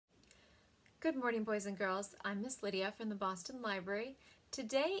Good morning, boys and girls. I'm Miss Lydia from the Boston Library.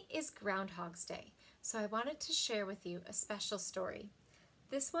 Today is Groundhog's Day, so I wanted to share with you a special story.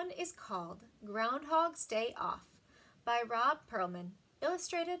 This one is called Groundhog's Day Off by Robb Pearlman,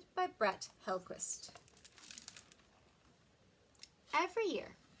 illustrated by Helquist. Every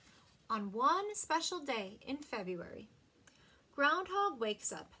year, on one special day in February, Groundhog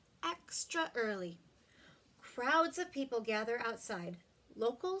wakes up extra early. Crowds of people gather outside.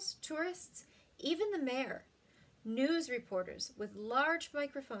 Locals, tourists, even the mayor. News reporters with large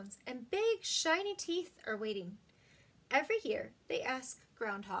microphones and big shiny teeth are waiting. Every year they ask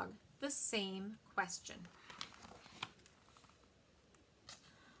Groundhog the same question.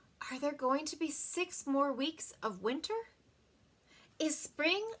 Are there going to be 6 more weeks of winter? Is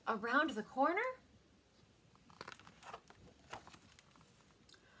spring around the corner?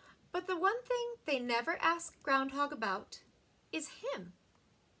 But the one thing they never ask Groundhog about is him.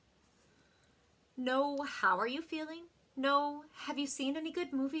 No, how are you feeling? No, have you seen any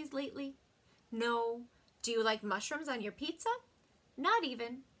good movies lately? No, do you like mushrooms on your pizza? Not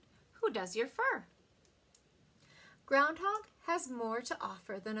even, who does your fur? Groundhog has more to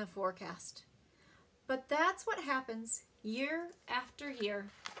offer than a forecast. But that's what happens year after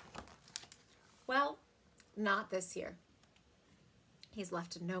year. Well, not this year. He's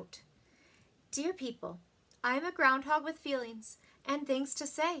left a note. Dear people, I'm a groundhog with feelings and things to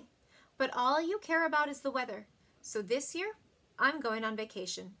say. But all you care about is the weather. So this year, I'm going on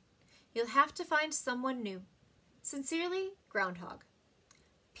vacation. You'll have to find someone new. Sincerely, Groundhog.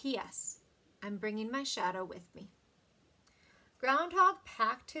 P.S. I'm bringing my shadow with me. Groundhog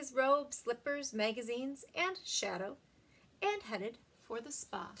packed his robe, slippers, magazines, and shadow and headed for the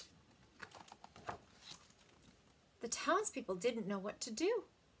spa. The townspeople didn't know what to do.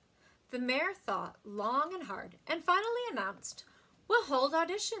 The mayor thought long and hard and finally announced, "We'll hold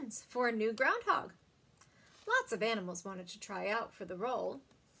auditions for a new groundhog." Lots of animals wanted to try out for the role.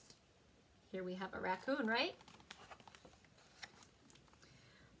 Here we have a raccoon, right?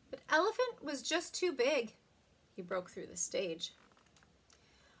 But Elephant was just too big. He broke through the stage.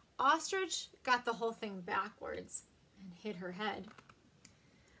 Ostrich got the whole thing backwards and hit her head.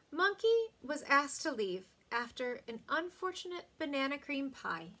 Monkey was asked to leave after an unfortunate banana cream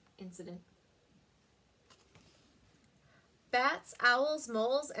pie incident. Bats, owls,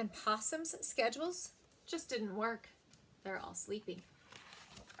 moles, and possums' schedules just didn't work. They're all sleeping.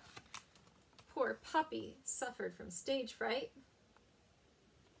 Poor Puppy suffered from stage fright.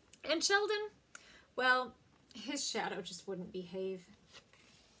 And Sheldon, well, his shadow just wouldn't behave.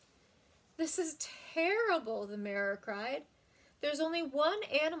 This is terrible, the mayor cried. There's only one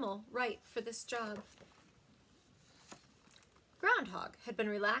animal right for this job. Groundhog had been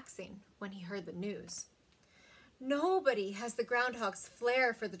relaxing when he heard the news. Nobody has the groundhog's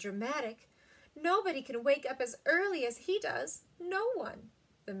flair for the dramatic. Nobody can wake up as early as he does. No one,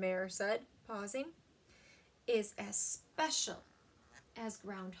 the mayor said, pausing, is as special as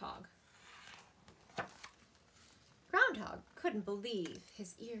Groundhog. Groundhog couldn't believe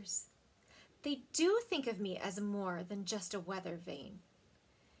his ears. They do think of me as more than just a weather vane.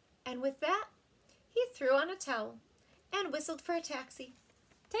 And with that, he threw on a towel and whistled for a taxi.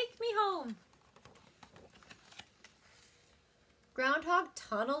 Take me home. Groundhog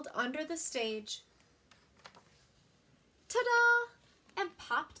tunneled under the stage. Ta-da! And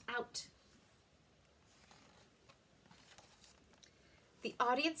popped out. The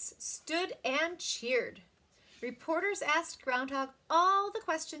audience stood and cheered. Reporters asked Groundhog all the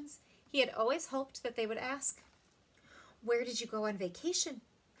questions he had always hoped that they would ask. Where did you go on vacation?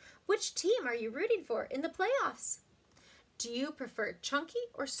 Which team are you rooting for in the playoffs? Do you prefer chunky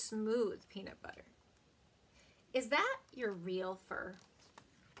or smooth peanut butter? Is that your real fur?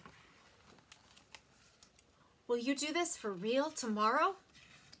 Will you do this for real tomorrow?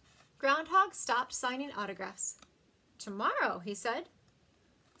 Groundhog stopped signing autographs. Tomorrow, he said.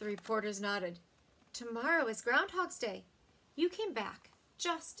 The reporters nodded. Tomorrow is Groundhog's Day. You came back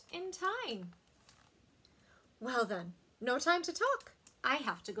just in time. Well then, no time to talk. I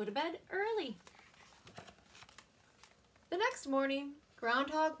have to go to bed early. The next morning,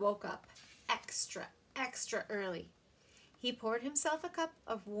 Groundhog woke up extra early. He poured himself a cup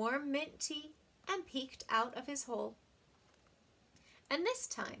of warm mint tea and peeked out of his hole. And this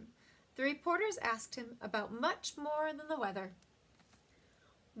time, the reporters asked him about much more than the weather.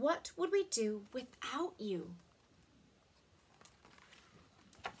 What would we do without you?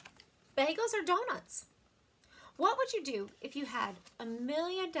 Bagels or donuts? What would you do if you had $1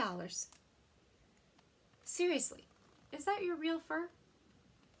 million? Seriously, is that your real fur?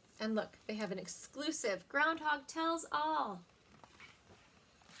 And look, they have an exclusive Groundhog Tells All.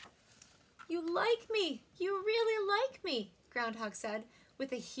 You like me. You really like me, Groundhog said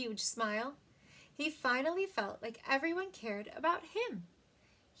with a huge smile. He finally felt like everyone cared about him.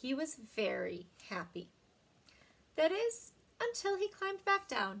 He was very happy. That is, until he climbed back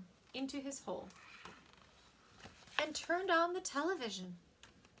down into his hole and turned on the television.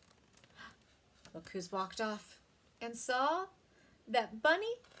 Look who's walked off, and saw that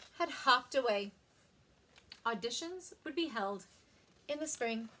Bunny had hopped away. Auditions would be held in the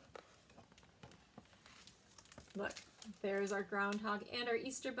spring. Look, there's our groundhog and our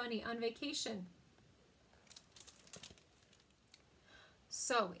Easter Bunny on vacation.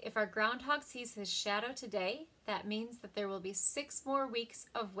 So if our groundhog sees his shadow today, that means that there will be 6 more weeks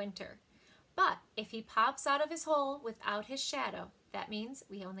of winter. But if he pops out of his hole without his shadow, that means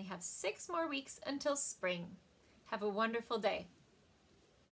we only have 6 more weeks until spring. Have a wonderful day.